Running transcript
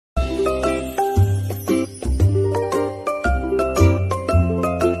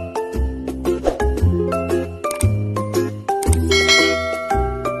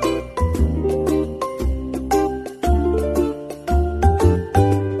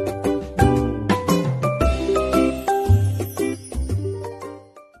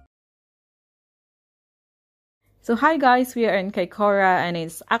So hi guys, we are in Kaikoura and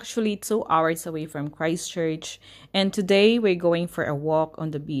it's actually 2 hours away from Christchurch, and today we're going for a walk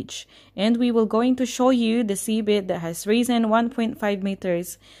on the beach and we will going to show you the seabed that has risen 1.5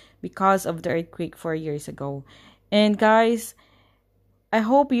 meters because of the earthquake 4 years ago. And guys, I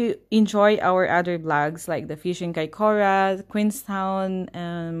hope you enjoy our other vlogs like the fishing Kaikoura, Queenstown,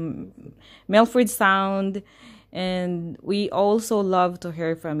 Melford Sound, and we also love to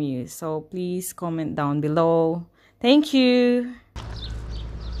hear from you. So please comment down below. Thank you.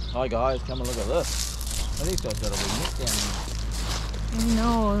 Hi guys, come and look at this. I think I've got a wee net down I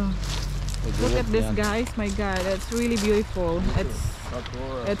know. there. Look at this guys, my god, it's really beautiful.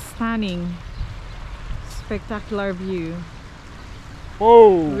 It's stunning. Spectacular view.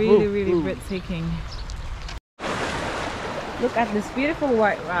 Whoa! Really breathtaking. Look at this beautiful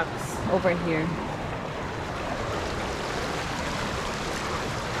white rocks over here.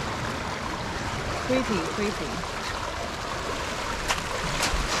 Pretty.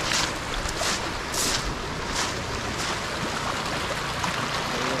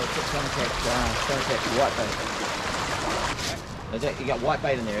 Sunset white bait. Is that, you got white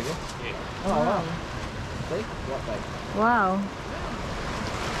bait in there, have you? Yeah. Oh wow. See? White bait. Wow.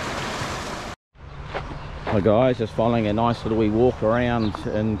 Hi guys, just following a nice little wee walk around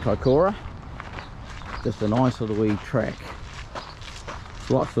in Kaikoura. Just a nice little wee track.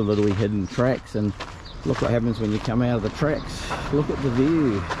 Lots of little wee hidden tracks, and look what happens when you come out of the tracks. Look at the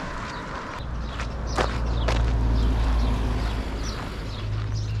view.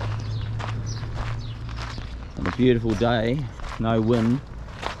 On a beautiful day, no wind,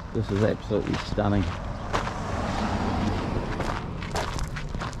 this is absolutely stunning.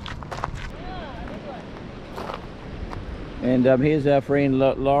 And here's our friend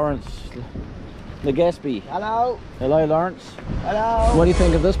Lawrence Legaspi. Hello. Hello Lawrence. Hello. What do you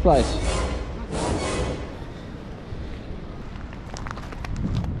think of this place?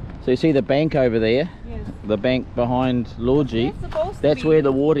 So you see the bank over there? Yes. The bank behind Lorgie. That's where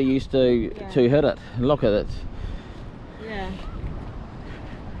the water used to hit it. Look at it. Yeah.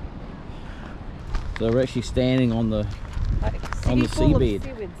 So we're actually standing on the seabed.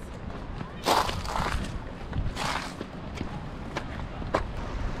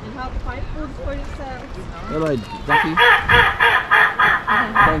 And how to find food for yourself. Hello, Ducky.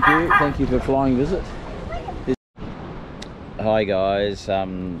 Thank you for flying visit. Hi guys,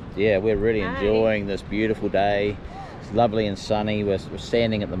 yeah, we're really enjoying this beautiful day. It's lovely and sunny. We're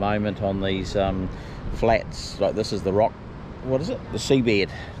standing at the moment on these flats. Like this is the rock. What is it? The seabed.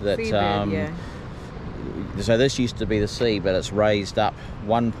 Yeah. So this used to be the sea, but it's raised up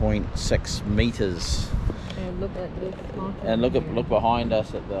 1.6 meters. And look at this mountain. And look behind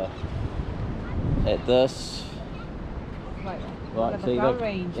us at this. Right, see, look,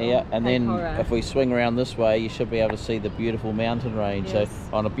 yeah, and then if we swing around this way, you should be able to see the beautiful mountain range. Yes.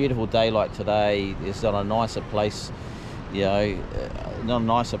 So on a beautiful day like today, it's not a nicer place, you know, not a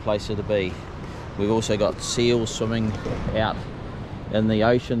nicer place to be. We've also got seals swimming out in the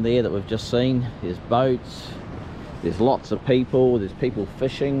ocean there that we've just seen. There's boats, there's lots of people, there's people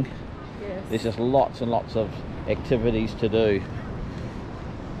fishing. Yes. There's just lots and lots of activities to do.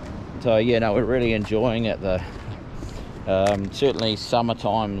 So yeah, no, we're really enjoying it. Certainly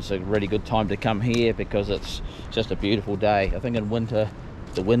summertime's a really good time to come here because it's just a beautiful day. I think in winter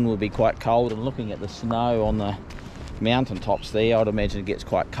the wind will be quite cold, and looking at the snow on the mountain tops there, I'd imagine it gets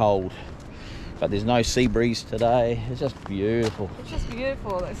quite cold. But there's no sea breeze today. It's just beautiful. It's just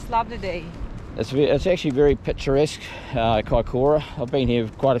beautiful. It's a lovely day. It's actually very picturesque, Kaikoura. I've been here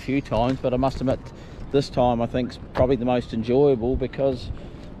quite a few times, but I must admit this time I think is probably the most enjoyable because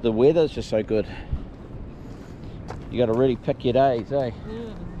the weather's just so good. You got to really pick your days, eh?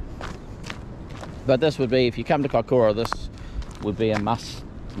 Mm. But this would be, if you come to Kaikoura, this would be a must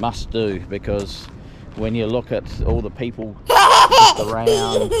do, because when you look at all the people just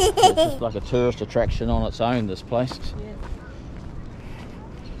around, it's just like a tourist attraction on its own, this place. Yes.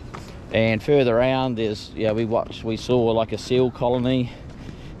 And further around, there's, yeah, we saw like a seal colony,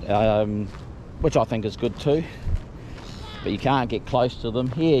 which I think is good too. But you can't get close to them.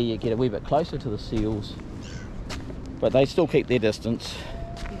 Here you get a wee bit closer to the seals, but they still keep their distance.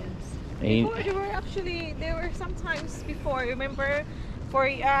 Yes. Before there were sometimes before, remember, for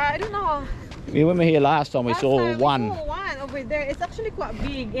I don't know. Yeah, when we were here last time, we saw one. We saw one over there. It's actually quite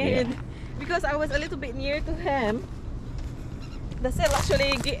big, and because I was a little bit near to him, the seal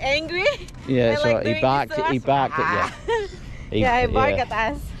actually get angry. Yeah, so like he barked at you. He barked at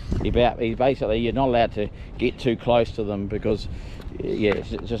us. He basically, you're not allowed to get too close to them because, yeah,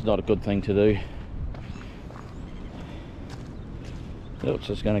 it's just not a good thing to do. It's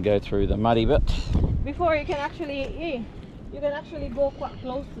just going to go through the muddy bit. Before you can actually, go quite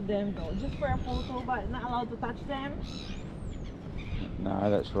close to them though, just for a photo, but not allowed to touch them. No,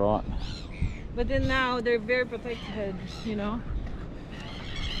 that's right. But then now they're very protected, you know.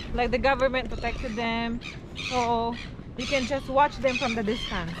 Like the government protected them, so you can just watch them from the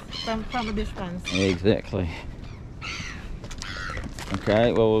distance, from a distance. Exactly.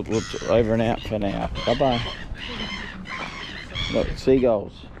 Okay, well, we're over and out for now. Bye bye. Look,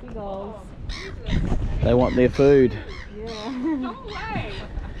 seagulls. Seagulls. They want their food. Yeah. No way.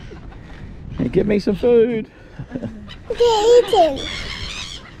 Hey, give me some food. They're eating.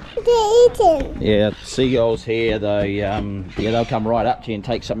 They're eating. Yeah, seagulls here, they'll come right up to you and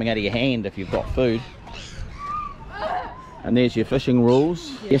take something out of your hand if you've got food. And there's your fishing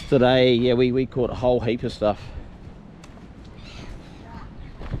rules. Yeah. Yesterday, yeah, we caught a whole heap of stuff.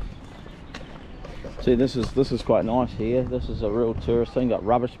 See, this is quite nice here. This is a real tourist thing. Got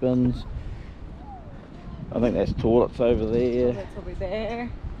rubbish bins. I think that's toilets over there. Toilets over there.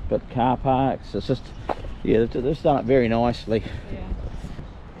 But car parks. It's just, yeah, they've done it very nicely. Yeah.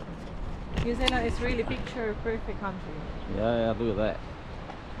 New Zealand is really picture perfect country. Yeah, look at that.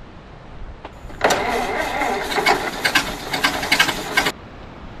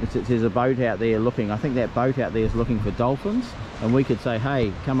 There's a boat out there looking. I think that boat out there is looking for dolphins, and we could say,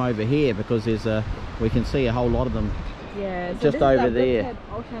 hey, come over here, because we can see a whole lot of them. Yeah, so just this over is there.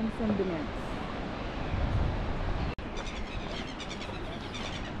 Ocean sediments.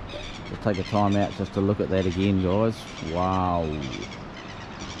 Just take a time out just to look at that again, guys. Wow.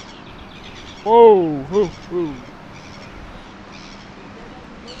 Whoa, whoa, whoa.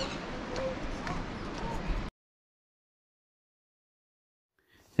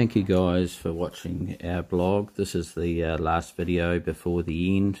 Thank you guys for watching our blog. This is the last video before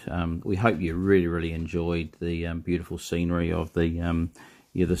the end. We hope you really enjoyed the beautiful scenery of the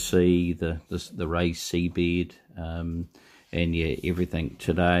sea, the raised seabed, and yeah, everything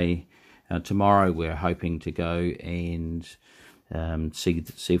today. Tomorrow we're hoping to go and see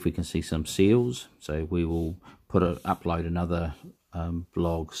if we can see some seals. So we will upload another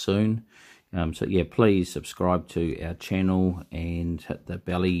vlog soon. So yeah, please subscribe to our channel and hit the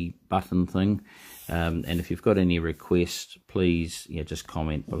belly button thing. And if you've got any requests, please just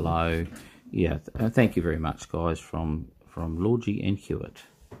comment below. Yeah, thank you very much, guys, from Lorgie and Hewitt.